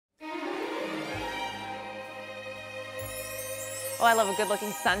Oh, I love a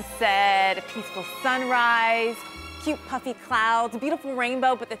good-looking sunset, a peaceful sunrise, cute puffy clouds, a beautiful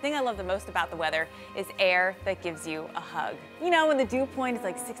rainbow, but the thing I love the most about the weather is air that gives you a hug. You know, when the dew point is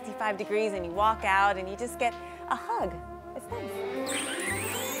like 65 degrees and you walk out and you just get a hug. It's nice.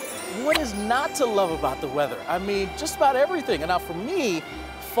 What is not to love about the weather? I mean, just about everything. And now for me,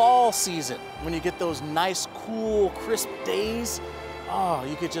 fall season, when you get those nice, cool, crisp days, oh,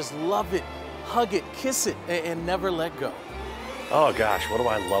 you could just love it, hug it, kiss it, and never let go. Oh gosh, what do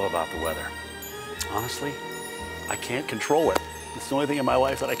I love about the weather? Honestly, I can't control it. It's the only thing in my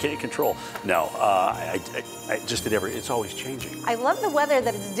life that I can't control. No, I just did it's always changing. I love the weather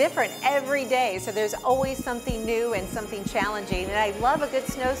that it's different every day, so there's always something new and something challenging. And I love a good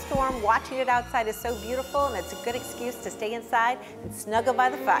snowstorm. Watching it outside is so beautiful, and it's a good excuse to stay inside and snuggle by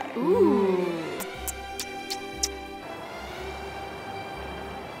the fire. Ooh.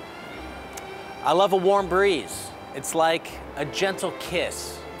 I love a warm breeze. It's like a gentle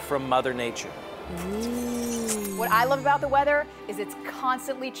kiss from Mother Nature. What I love about the weather is it's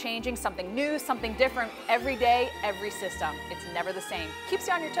constantly changing, something new, something different every day, every system. It's never the same. Keeps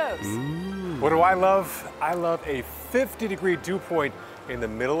you on your toes. What do I love? I love a 50-degree dew point in the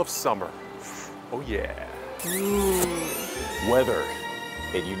middle of summer. Oh yeah. Weather,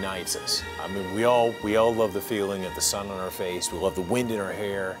 it unites us. I mean, we all love the feeling of the sun on our face. We love the wind in our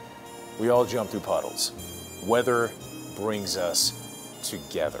hair. We all jump through puddles. Weather brings us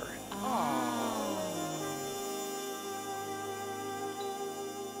together. Aww.